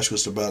 As Christ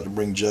was about to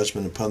bring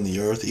judgment upon the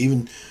earth,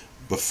 even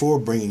before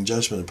bringing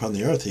judgment upon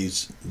the earth,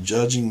 he's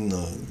judging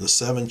the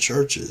 7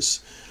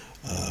 churches,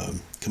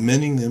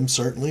 commending them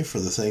certainly for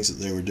the things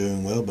that they were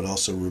doing well, but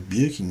also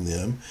rebuking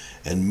them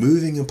and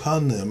moving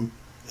upon them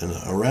and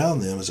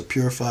around them as a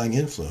purifying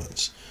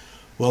influence.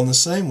 Well, in the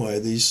same way,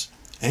 these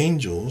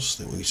angels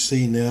that we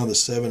see now, the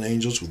 7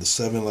 angels with the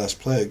 7 last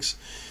plagues,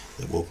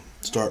 that will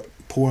start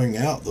pouring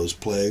out those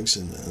plagues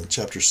in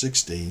chapter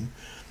 16,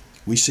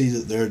 we see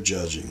that they're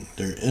judging.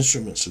 They're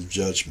instruments of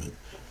judgment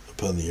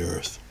upon the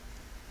earth.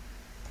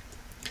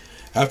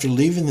 After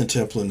leaving the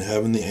temple in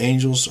heaven, the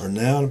angels are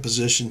now in a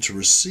position to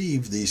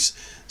receive these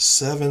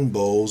 7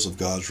 bowls of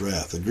God's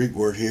wrath. The Greek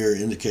word here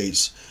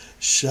indicates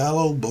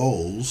shallow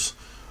bowls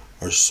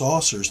or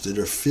saucers that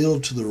are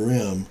filled to the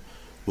rim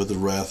with the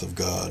wrath of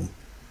God.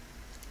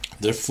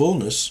 Their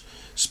fullness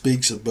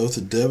speaks of both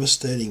the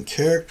devastating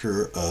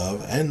character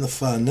of and the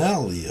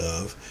finality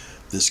of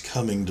this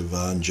coming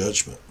divine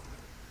judgment.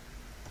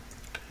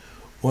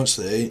 Once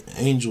the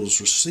angels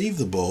receive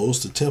the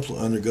bowls, the temple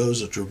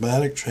undergoes a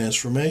dramatic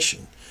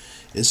transformation.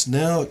 It's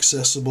now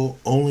accessible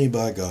only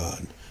by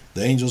God.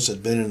 The angels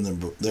had been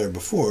in there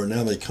before,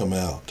 now they come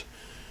out.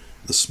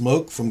 The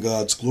smoke from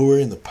God's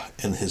glory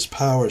and his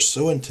power is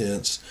so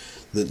intense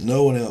that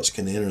no one else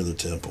can enter the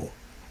temple.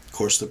 Of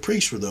course, the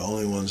priests were the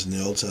only ones in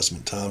the Old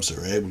Testament times that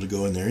were able to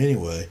go in there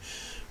anyway,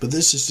 but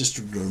this is just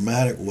a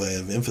dramatic way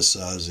of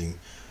emphasizing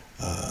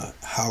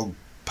how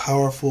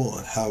powerful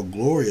and how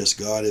glorious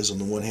God is on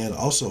the one hand,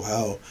 also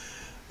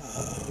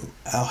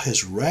how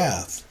his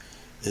wrath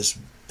is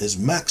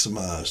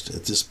maximized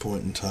at this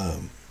point in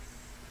time.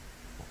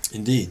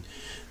 Indeed,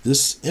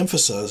 this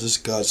emphasizes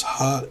God's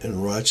hot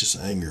and righteous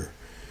anger.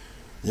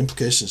 The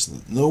implication is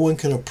that no one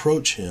can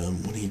approach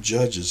him when he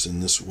judges in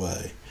this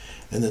way.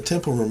 And the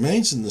temple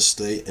remains in this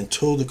state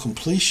until the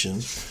completion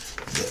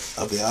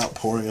of the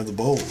outpouring of the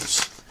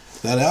bowls.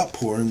 That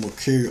outpouring will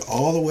carry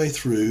all the way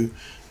through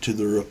to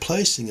the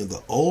replacing of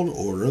the old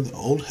order, the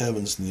old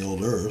heavens and the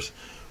old earth,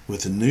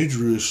 with the new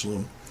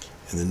Jerusalem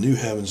and the new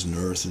heavens and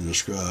earth that are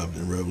described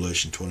in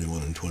Revelation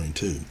 21 and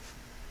 22.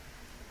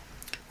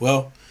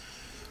 Well,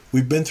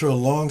 we've been through a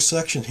long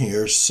section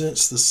here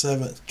since the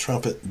 7th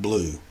trumpet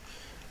blew.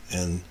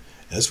 And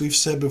as we've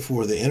said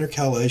before, the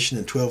intercalation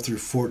in 12 through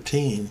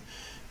 14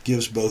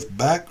 gives both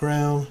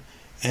background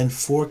and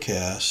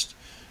forecast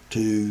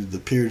to the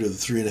period of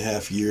the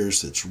 3.5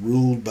 years that's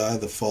ruled by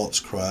the false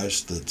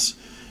Christ, that's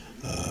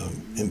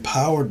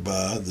empowered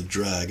by the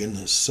dragon,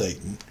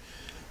 Satan.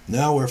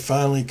 Now we're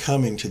finally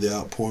coming to the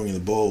outpouring of the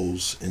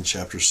bowls in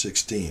chapter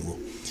 16.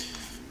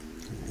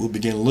 We'll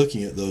begin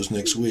looking at those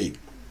next week.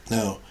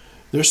 Now,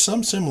 There's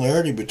some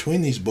similarity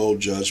between these bowl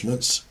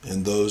judgments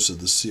and those of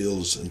the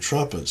seals and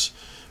trumpets,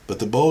 but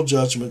the bowl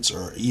judgments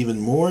are even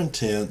more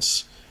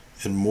intense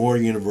and more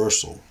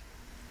universal.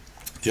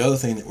 The other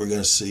thing that we're going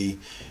to see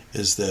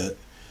is that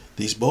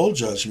these bowl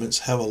judgments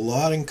have a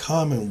lot in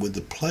common with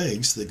the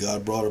plagues that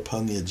God brought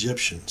upon the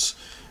Egyptians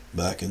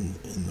back in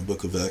the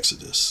book of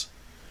Exodus.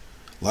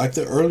 Like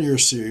the earlier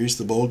series,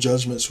 the bowl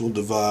judgments will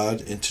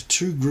divide into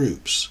two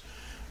groups.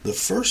 The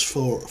first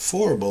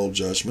four bowl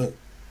judgments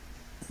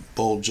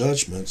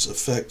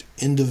affect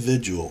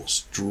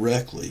individuals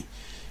directly,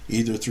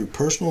 either through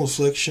personal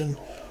affliction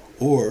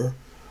or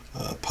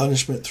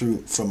punishment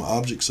from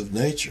objects of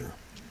nature.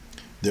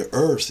 The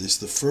earth is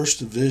the first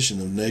division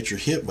of nature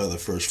hit by the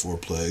first four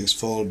plagues,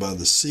 followed by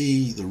the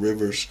sea, the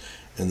rivers,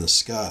 and the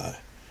sky.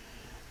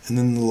 And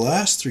then the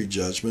last three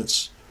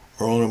judgments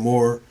are on a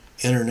more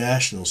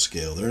international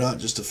scale. They're not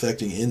just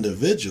affecting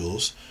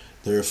individuals,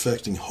 they're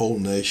affecting whole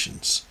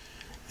nations.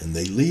 And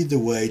they lead the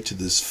way to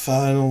this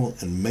final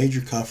and major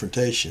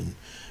confrontation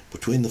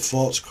between the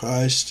false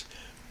Christ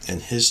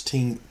and his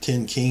 10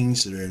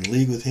 kings that are in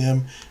league with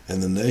him,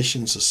 and the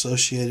nations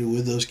associated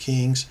with those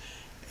kings,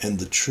 and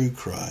the true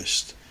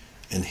Christ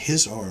and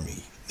his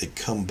army that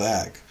come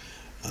back,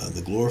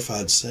 the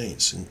glorified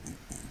saints,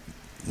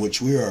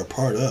 which we are a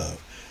part of,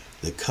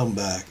 that come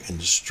back and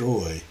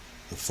destroy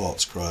the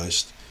false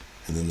Christ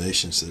and the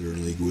nations that are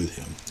in league with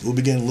him. We'll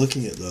begin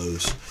looking at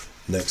those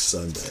next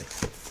Sunday.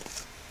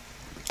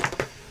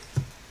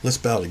 Let's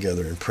bow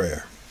together in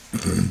prayer.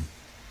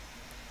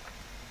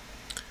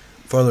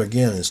 Father,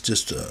 again, it's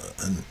just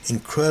an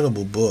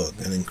incredible book,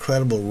 an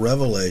incredible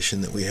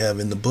revelation that we have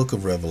in the book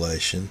of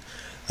Revelation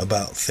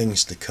about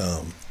things to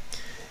come.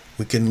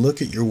 We can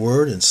look at your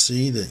word and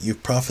see that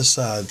you've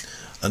prophesied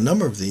a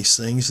number of these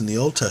things in the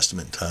Old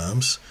Testament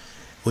times.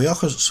 We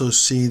also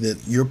see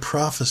that your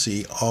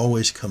prophecy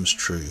always comes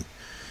true.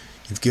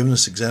 You've given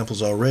us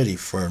examples already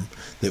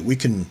that we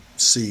can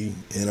see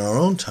in our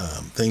own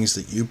time, things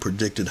that you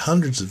predicted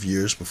hundreds of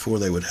years before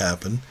they would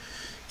happen,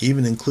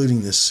 even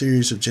including this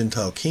series of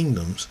Gentile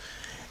kingdoms,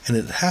 and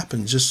it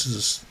happened just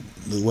as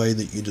the way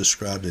that you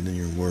described it in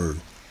your word.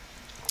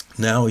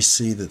 Now we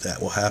see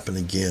that will happen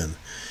again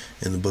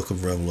in the book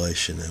of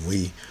Revelation, and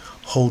we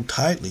hold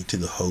tightly to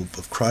the hope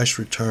of Christ's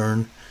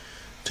return,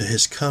 to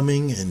his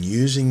coming and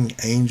using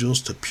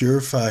angels to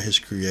purify his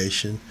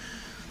creation.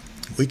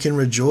 We can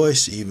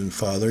rejoice even,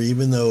 Father,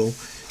 even though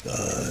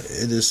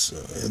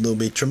there'll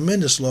be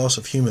tremendous loss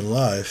of human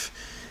life.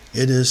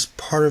 It is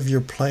part of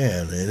your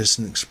plan. It is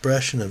an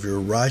expression of your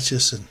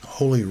righteous and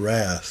holy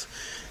wrath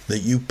that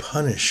you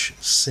punish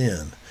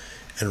sin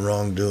and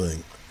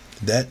wrongdoing.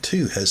 That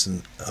too has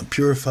a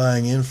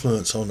purifying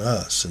influence on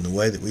us in the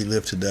way that we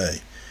live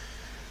today.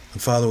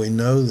 And Father, we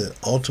know that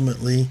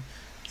ultimately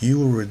you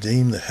will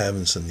redeem the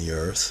heavens and the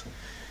earth.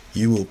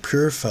 You will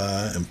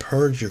purify and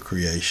purge your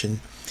creation,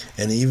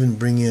 and even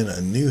bring in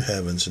a new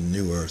heavens and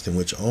new earth in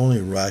which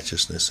only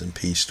righteousness and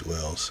peace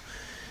dwells.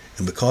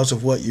 And because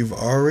of what you've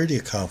already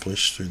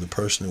accomplished through the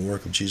person and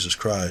work of Jesus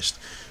Christ,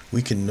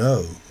 we can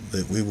know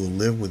that we will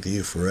live with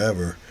you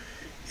forever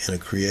in a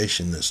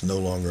creation that's no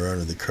longer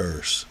under the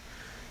curse.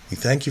 We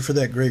thank you for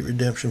that great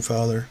redemption,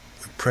 Father.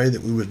 We pray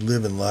that we would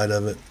live in light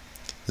of it,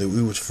 that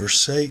we would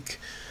forsake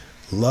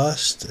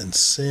lust and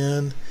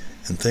sin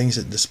and things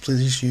that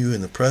displease you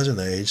in the present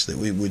age, that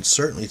we would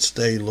certainly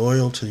stay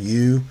loyal to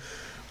you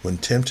when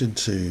tempted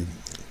to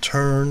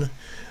turn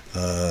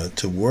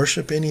to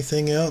worship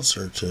anything else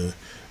or to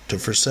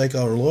forsake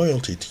our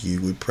loyalty to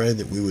you. We pray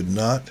that we would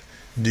not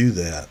do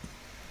that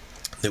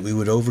we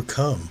would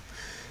overcome,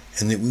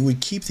 and that we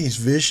would keep these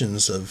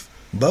visions of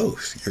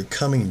both your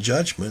coming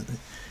judgment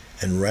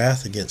and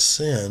wrath against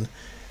sin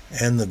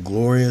and the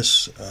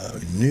glorious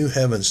new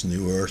heavens,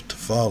 new earth to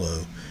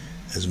follow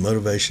as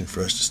motivation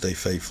for us to stay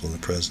faithful in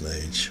the present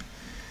age.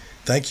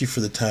 Thank you for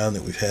the time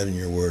that we've had in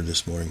your word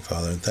this morning,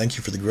 Father, and thank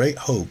you for the great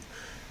hope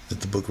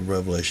that the book of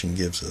Revelation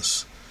gives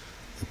us.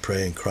 We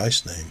pray in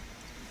Christ's name.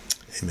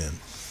 Amen.